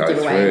literally go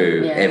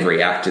through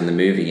every act in the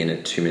movie in a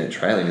 2-minute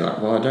trailer, and you're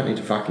like, well, I don't need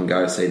to fucking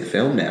go see the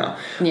film now.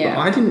 Yeah.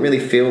 But I didn't really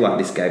feel like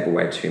this gave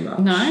away too much.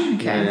 No?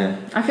 Okay. Yeah.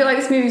 I feel like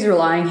this movie's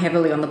relying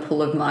heavily on the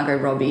pull of Margot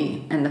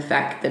Robbie and the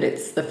fact that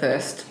it's the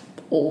first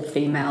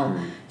all-female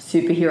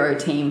superhero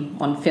team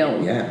on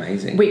film. Yeah,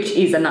 amazing. Which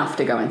is enough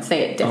to go and see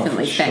it.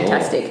 Definitely for sure.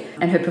 fantastic.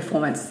 And her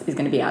performance is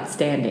going to be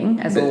outstanding,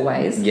 as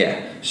always.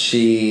 Yeah,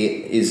 she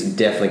is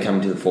definitely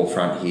coming to the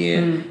forefront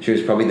here. She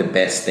was probably the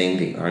best thing,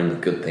 the only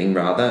good thing,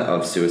 rather,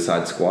 of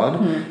Suicide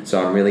Squad.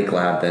 So I'm really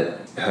glad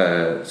that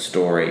her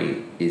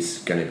story is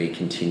going to be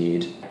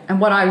continued. And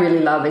what I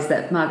really love is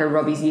that Margot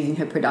Robbie's using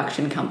her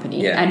production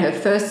company and her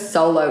first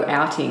solo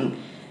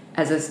outing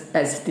as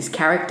this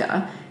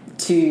character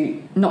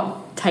to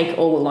not take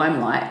all the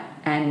limelight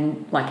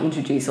and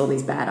introduce all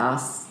these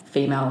badass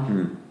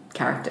female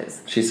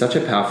characters. She's such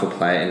a powerful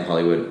player in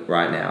Hollywood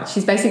right now.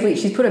 She's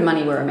put her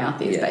money where her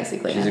mouth is,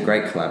 basically. She's a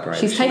great collaborator.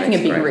 She's taking a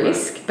big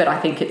risk, but I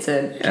think it's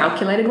a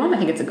calculated one. I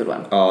think it's a good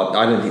one. Oh,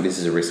 I don't think this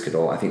is a risk at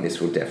all. I think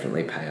this will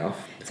definitely pay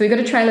off. So we got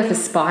a trailer for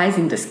Spies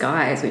in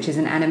Disguise, which is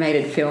an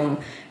animated film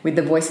with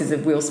the voices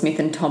of Will Smith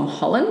and Tom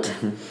Holland.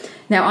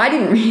 Now, I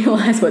didn't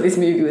realise what this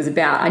movie was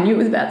about. I knew it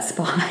was about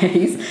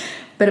spies,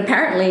 but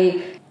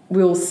apparently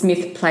Will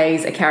Smith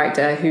plays a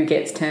character who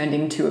gets turned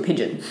into a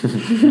pigeon.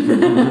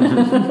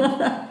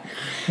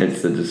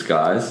 It's the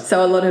disguise.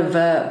 So a lot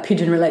of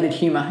pigeon-related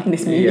humour in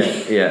this movie.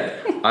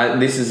 Yeah.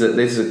 This is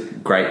a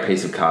great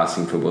piece of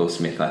casting for Will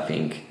Smith, I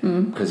think,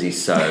 because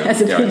he's so...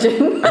 As a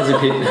pigeon. As a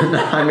pigeon.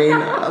 I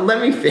mean,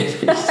 let me finish.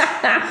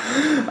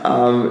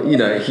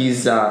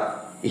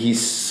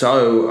 He's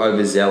so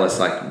overzealous,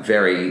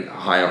 very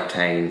high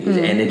octane. His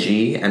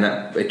energy, and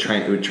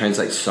it would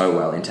translate so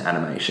well into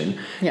animation,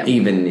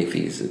 even if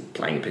he's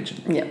playing a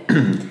pigeon. Yeah.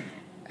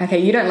 Okay,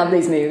 you don't love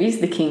these movies,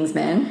 The King's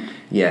Man.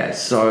 Yeah.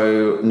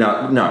 So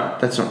no,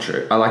 that's not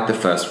true. I like the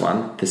first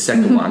one. The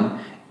second one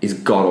is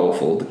god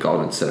awful. The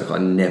Golden Circle. I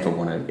never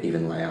want to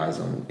even lay eyes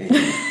on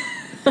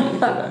anything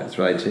that it's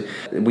related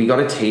to. We got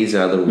a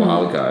teaser a little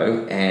while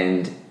ago,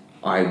 and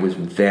I was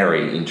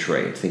very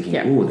intrigued, thinking,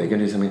 oh, they're going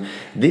to do something.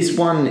 This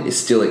one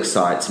still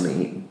excites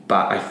me,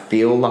 but I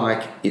feel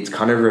like it's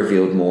kind of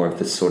revealed more of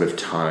the sort of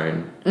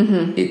tone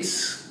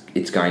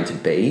it's going to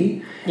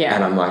be. Yeah.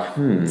 And I'm like,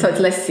 So it's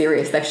less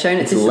serious. They've shown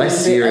it's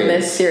less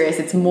serious.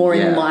 It's more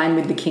in line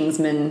with the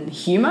Kingsman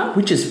humour.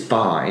 Which is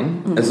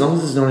fine, as long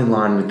as it's not in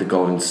line with the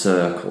Golden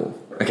Circle.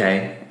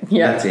 Okay?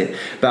 Yeah. That's it.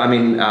 But I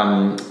mean,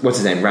 what's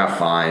his name? Ralph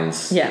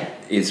Fiennes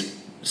is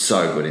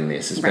so good in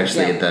this,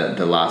 especially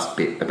the last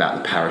bit about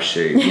the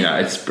parachute.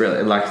 It's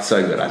brilliant. It's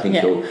so good. I think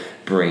he'll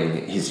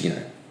bring his,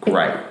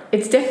 great.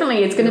 It's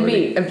going to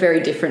be a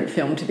very different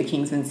film to the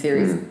Kingsman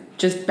series,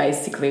 just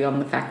basically on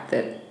the fact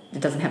that it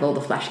doesn't have all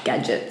the flash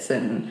gadgets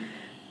and,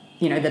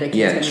 that a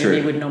Kingsman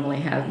movie would normally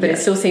have. But it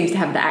still seems to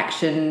have the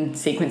action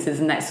sequences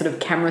and that sort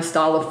of camera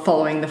style of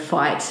following the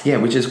fight. Yeah,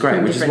 which is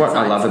great, which is what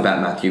I love about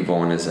Matthew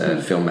Vaughn as a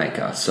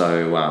filmmaker.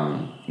 So,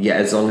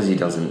 as long as he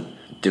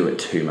doesn't do it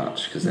too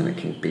much because then it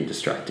can be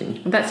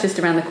distracting. That's just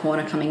around the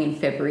corner, coming in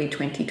February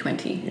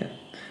 2020. Yeah.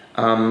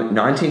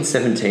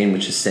 1917,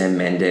 which is Sam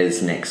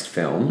Mendes' next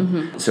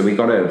film. So we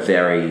got a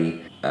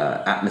very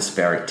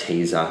atmospheric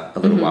teaser a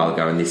little while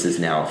ago, and this is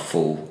now a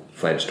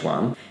full-fledged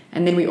one.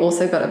 And then we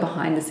also got a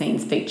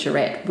behind-the-scenes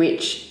featurette,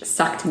 which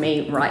sucked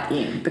me right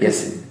in.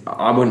 Because Yes,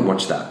 I wouldn't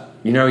watch that.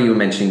 You know, you were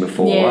mentioning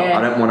before, Yeah.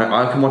 I don't want to.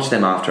 I can watch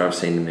them after I've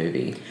seen the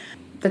movie.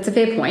 that's a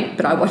fair point,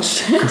 but I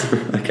watched it.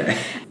 Okay.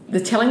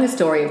 They're telling the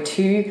story of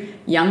two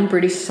young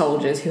British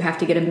soldiers who have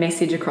to get a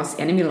message across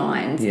enemy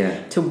lines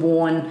to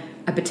warn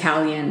a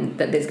battalion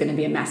that there's going to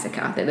be a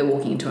massacre, that they're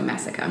walking into a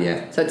massacre.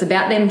 Yeah. So it's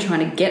about them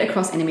trying to get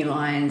across enemy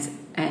lines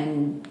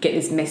and get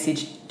this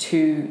message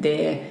to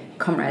their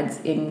comrades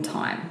in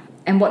time.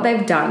 And what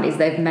they've done is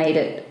they've made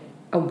it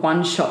a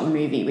one-shot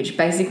movie, which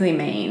basically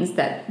means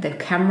that the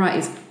camera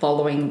is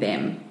following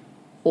them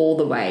all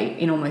the way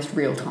in almost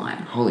real time.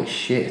 Holy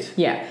shit.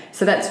 Yeah,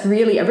 so that's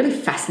really a really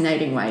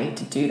fascinating way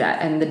to do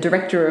that. And the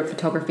director of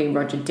photography,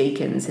 Roger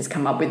Deakins, has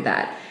come up with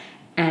that.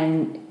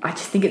 And I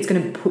just think it's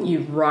going to put you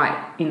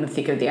right in the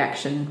thick of the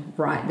action,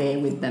 right there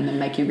with them, and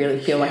make you really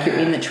feel like you're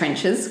in the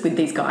trenches with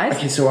these guys.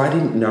 Okay, so I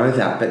didn't know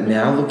that, but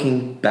now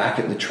looking back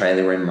at the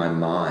trailer in my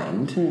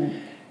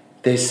mind,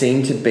 there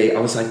seemed to be, I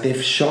was like,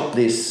 they've shot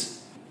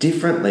this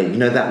differently. You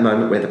know, that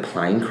moment where the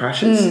plane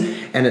crashes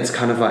and it's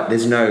kind of like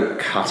there's no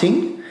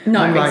cutting. No,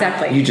 Like,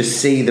 exactly. You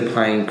just see the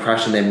plane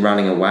crash and then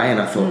running away, and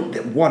I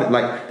thought, what?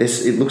 Like,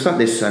 this? It looks like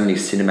there's so many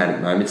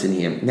cinematic moments in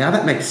here. Now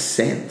that makes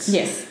sense.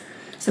 Yes.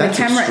 So That's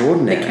the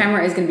extraordinary.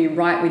 camera is going to be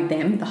right with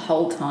them the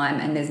whole time,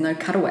 and there's no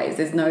cutaways.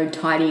 There's no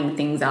tidying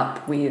things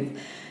up with,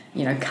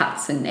 you know,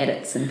 cuts and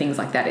edits and things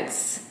like that.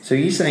 It's So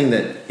you're saying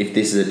that if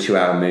this is a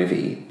 2-hour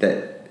movie,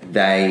 that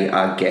they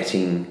are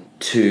getting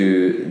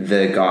to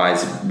the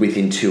guys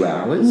within 2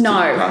 hours? no.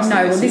 Well,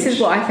 Well, this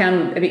is what I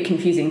found a bit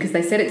confusing, because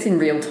they said it's in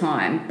real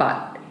time,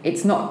 but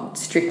it's not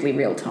strictly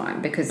real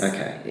time because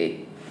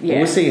Okay. Yeah.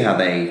 We'll see how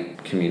they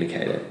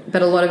communicate it.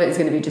 But a lot of it is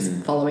going to be just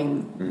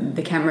following.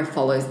 The camera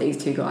follows these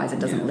two guys. It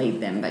doesn't leave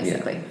them,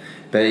 basically. Yeah.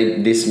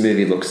 But this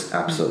movie looks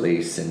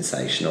absolutely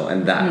sensational,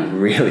 and that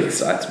really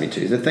excites me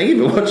too. So thank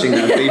you for watching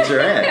that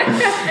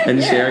featurette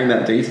and sharing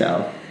that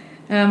detail.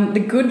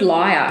 The Good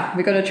Liar.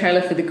 We got a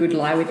trailer for The Good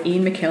Liar with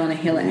Ian McKellen and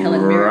Helen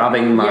Mirren.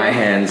 Rubbing my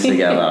hands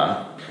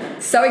together.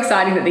 So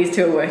exciting that these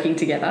two are working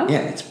together.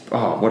 Yeah,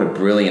 what a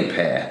brilliant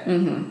pair.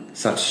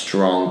 Such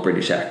strong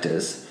British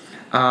actors.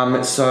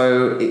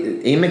 So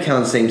Ian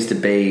McKellen seems to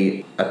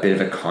be a bit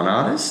of a con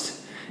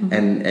artist,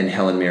 and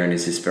Helen Mirren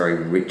is this very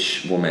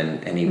rich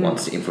woman, and he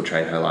wants to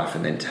infiltrate her life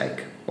and then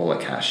take all her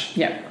cash.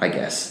 Yeah. I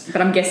guess.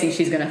 But I'm guessing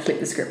she's going to flip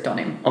the script on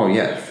him. Oh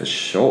yeah, for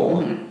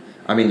sure.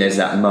 I mean, there's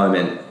that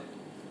moment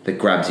that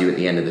grabs you at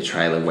the end of the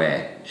trailer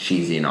where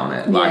she's in on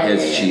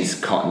it, she's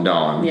cottoned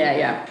on. Yeah,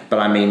 yeah. But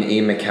I mean,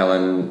 Ian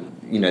McKellen,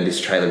 you know,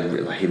 this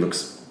trailer, he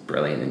looks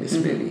brilliant in this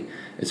movie.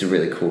 It's a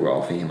really cool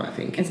role for him, I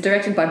think. It's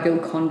directed by Bill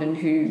Condon,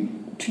 who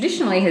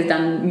traditionally has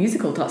done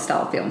musical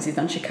style films. He's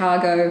done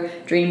Chicago,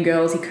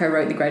 Dreamgirls, he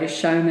co-wrote The Greatest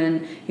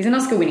Showman. He's an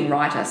Oscar-winning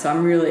writer, so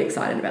I'm really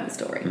excited about the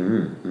story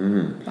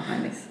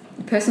behind this.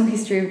 The Personal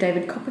History of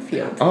David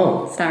Copperfield,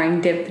 starring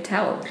Dev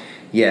Patel.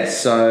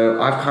 Yes,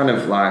 so I've kind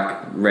of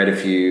read a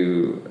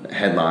few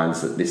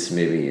headlines that this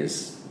movie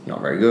is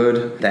not very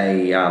good.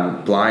 They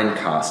blind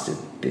casted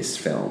this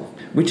film,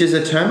 which is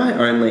a term I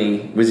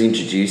only was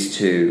introduced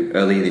to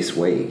earlier this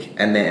week,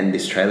 and then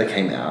this trailer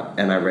came out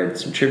and I read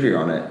some trivia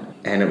on it,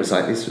 and it was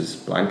like, this was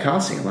blind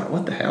casting. I'm like,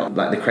 what the hell?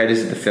 Like, the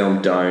creators of the film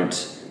don't,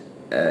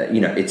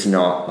 it's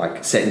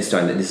not set in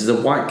stone that this is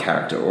a white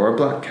character or a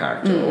black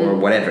character or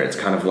whatever. It's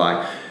kind of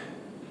like,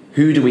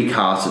 who do we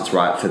cast that's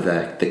right for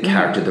the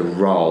character, the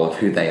role of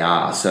who they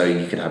are? So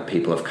you could have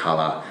people of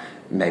colour,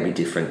 maybe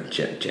different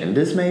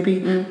genders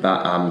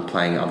but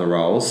playing other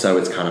roles. So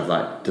it's kind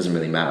of doesn't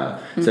really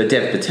matter. So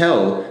Dev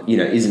Patel,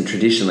 isn't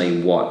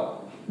traditionally what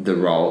the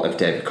role of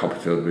David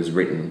Copperfield was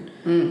written.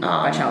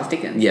 By Charles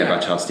Dickens. Yeah, by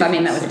Charles Dickens. I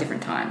mean, that was a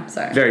different time.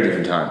 So very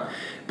different time.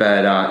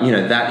 But,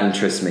 that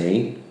interests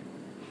me.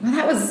 Well,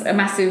 that was a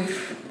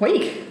massive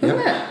week,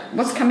 wasn't it?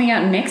 What's coming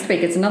out next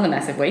week? It's another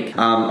massive week.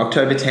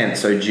 October 10th.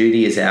 So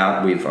Judy is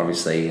out. We've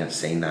obviously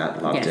seen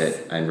that, loved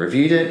it, and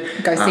reviewed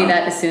it. Go see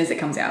that as soon as it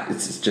comes out.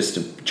 It's just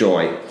a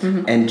joy.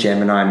 And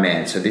Gemini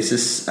Man. So this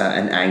is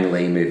an Ang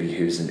Lee movie,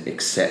 who's an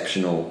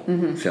exceptional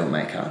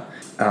filmmaker,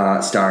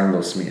 starring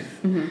Will Smith.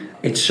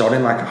 It's shot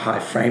in a high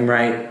frame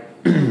rate,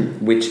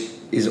 which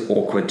is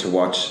awkward to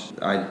watch.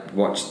 I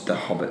watched The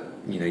Hobbit,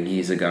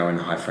 years ago in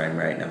high frame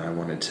rate, and I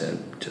wanted to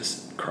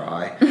just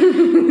cry.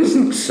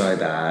 It's so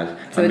bad.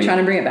 So they're trying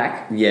to bring it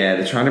back. Yeah,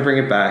 they're trying to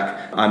bring it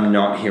back. I'm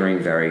not hearing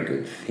very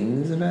good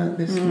things about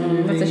this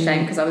movie. That's a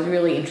shame, because I was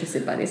really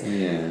interested by this.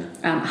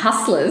 Yeah.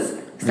 Hustlers,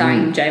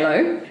 starring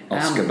J-Lo.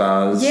 Oscar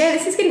buzz. Yeah,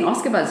 this is getting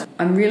Oscar buzz.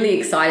 I'm really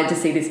excited to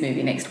see this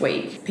movie next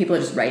week. People are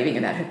just raving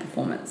about her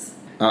performance.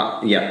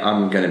 Yeah,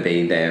 I'm going to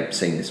be there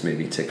seeing this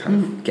movie to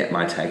kind of get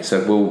my take.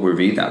 So we'll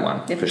review that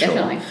one for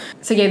definitely. sure.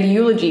 So yeah, The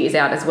Eulogy is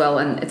out as well,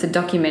 and it's a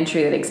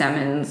documentary that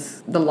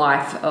examines the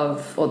life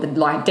of, or the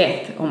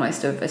death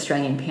almost, of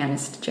Australian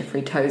pianist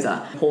Jeffrey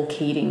Tozer. Paul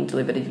Keating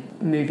delivered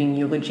a moving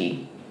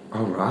eulogy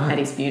at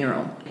his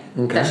funeral.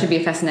 Okay. That should be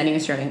a fascinating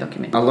Australian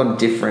documentary. A lot of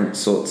different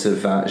sorts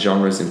of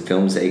genres and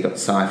films there. You got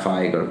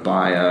sci-fi, you got a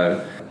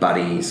bio,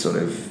 buddy sort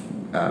of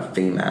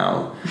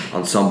female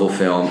ensemble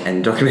film,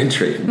 and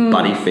documentary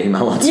buddy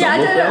female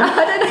ensemble film.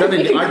 I don't know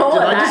if you can call it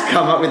that. Did I just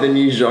come up with a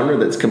new genre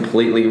that's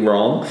completely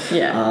wrong?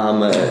 Yeah.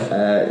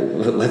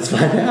 Let's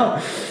find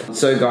out.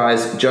 So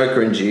guys,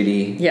 Joker and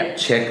Judy, Yep.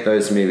 check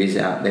those movies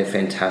out. They're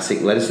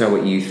fantastic. Let us know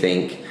what you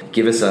think.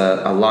 Give us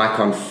a like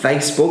on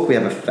Facebook. We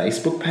have a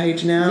Facebook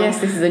page now. Yes,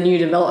 this is a new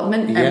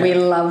development, and we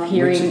love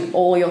hearing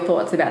all your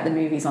thoughts about the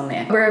movies on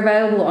there. We're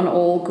available on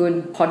all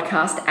good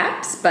podcast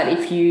apps, but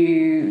if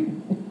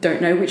you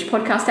don't know which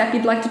podcast app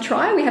you'd like to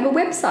try, we have a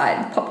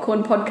website,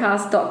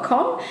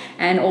 popcornpodcast.com,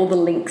 and all the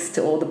links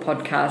to all the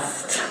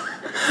podcast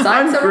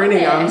I'm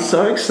grinning. I'm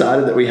so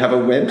excited that we have a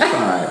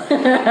website.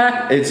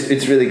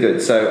 It's really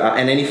good. So,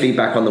 and any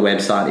feedback on the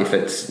website, if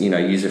it's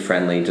user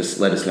friendly, just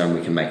let us know and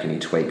we can make any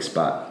tweaks.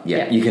 But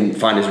you can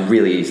find us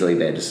really easily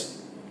there.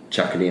 Just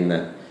chuck it in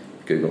the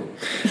Google.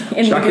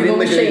 Chuck it in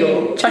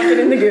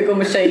the Google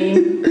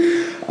machine.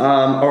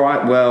 All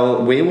right.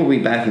 Well, we will be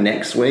back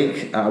next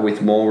week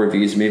with more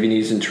reviews, movie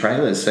news, and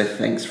trailers. So,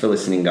 thanks for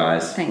listening,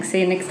 guys. Thanks. See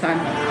you next time.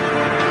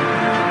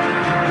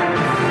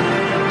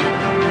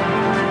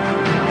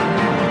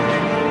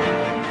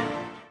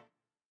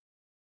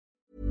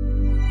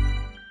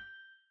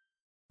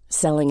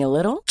 Selling a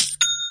little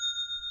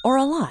or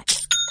a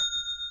lot?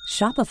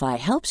 Shopify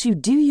helps you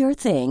do your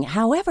thing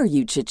however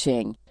you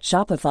cha-ching.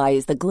 Shopify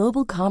is the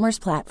global commerce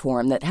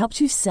platform that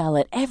helps you sell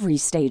at every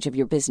stage of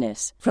your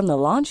business. From the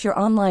launch your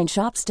online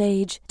shop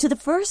stage to the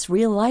first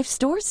real-life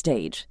store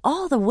stage,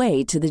 all the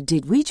way to the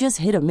did we just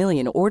hit a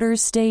million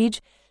orders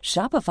stage.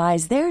 Shopify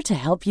is there to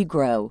help you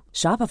grow.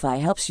 Shopify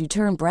helps you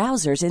turn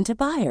browsers into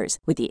buyers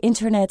with the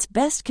internet's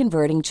best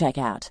converting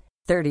checkout.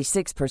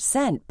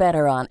 36%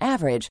 better on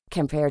average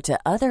compared to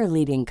other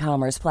leading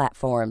commerce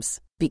platforms.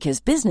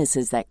 Because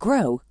businesses that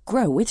grow,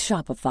 grow with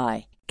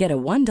Shopify. Get a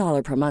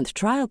 $1 per month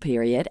trial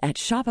period at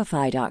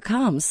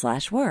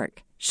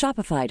shopify.com/work.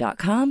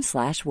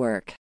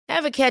 Shopify.com/work.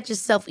 Ever catch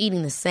yourself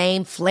eating the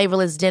same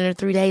flavorless dinner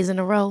 3 days in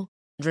a row?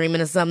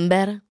 Dreaming of something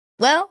better?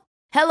 Well,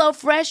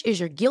 HelloFresh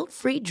is your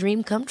guilt-free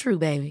dream come true,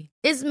 baby.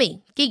 It's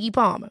me, Keke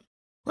Palmer.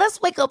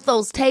 Let's wake up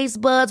those taste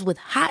buds with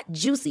hot,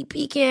 juicy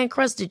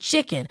pecan-crusted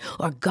chicken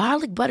or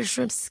garlic butter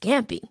shrimp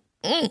scampi.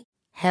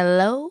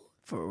 Hello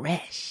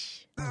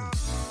Fresh.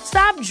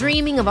 Stop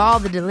dreaming of all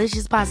the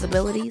delicious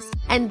possibilities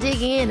and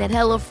dig in at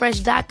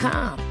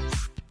HelloFresh.com.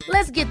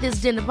 Let's get this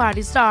dinner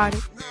party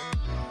started.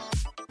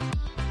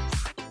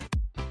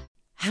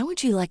 How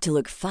would you like to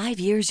look 5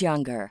 years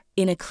younger?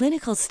 In a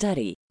clinical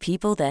study,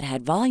 people that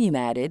had volume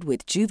added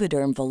with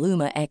Juvederm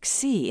Voluma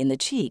XC in the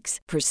cheeks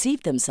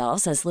perceived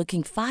themselves as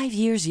looking 5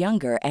 years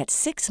younger at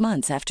 6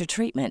 months after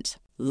treatment.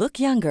 Look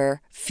younger,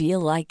 feel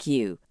like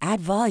you.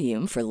 Add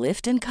volume for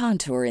lift and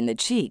contour in the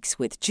cheeks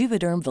with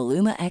Juvederm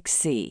Voluma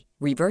XC.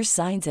 Reverse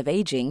signs of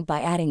aging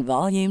by adding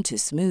volume to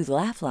smooth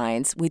laugh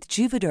lines with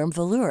Juvederm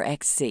Volure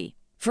XC.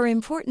 For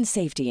important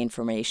safety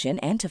information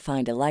and to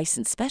find a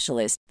licensed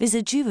specialist,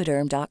 visit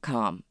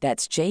Juvederm.com.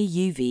 That's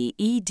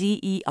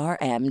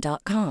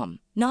JUVEDERM.com.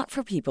 Not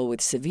for people with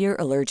severe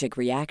allergic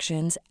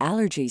reactions,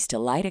 allergies to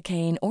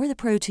lidocaine, or the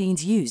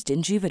proteins used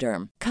in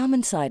Juvederm.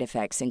 Common side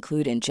effects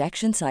include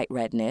injection site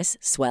redness,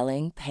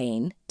 swelling,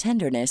 pain,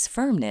 tenderness,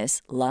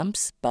 firmness,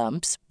 lumps,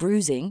 bumps,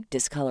 bruising,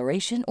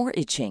 discoloration, or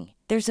itching.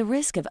 There's a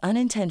risk of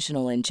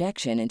unintentional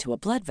injection into a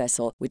blood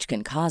vessel, which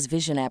can cause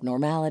vision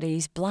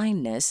abnormalities,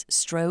 blindness,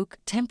 stroke,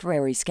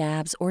 temporary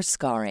scabs, or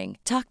scarring.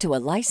 Talk to a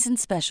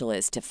licensed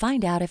specialist to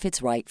find out if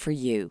it's right for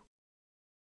you.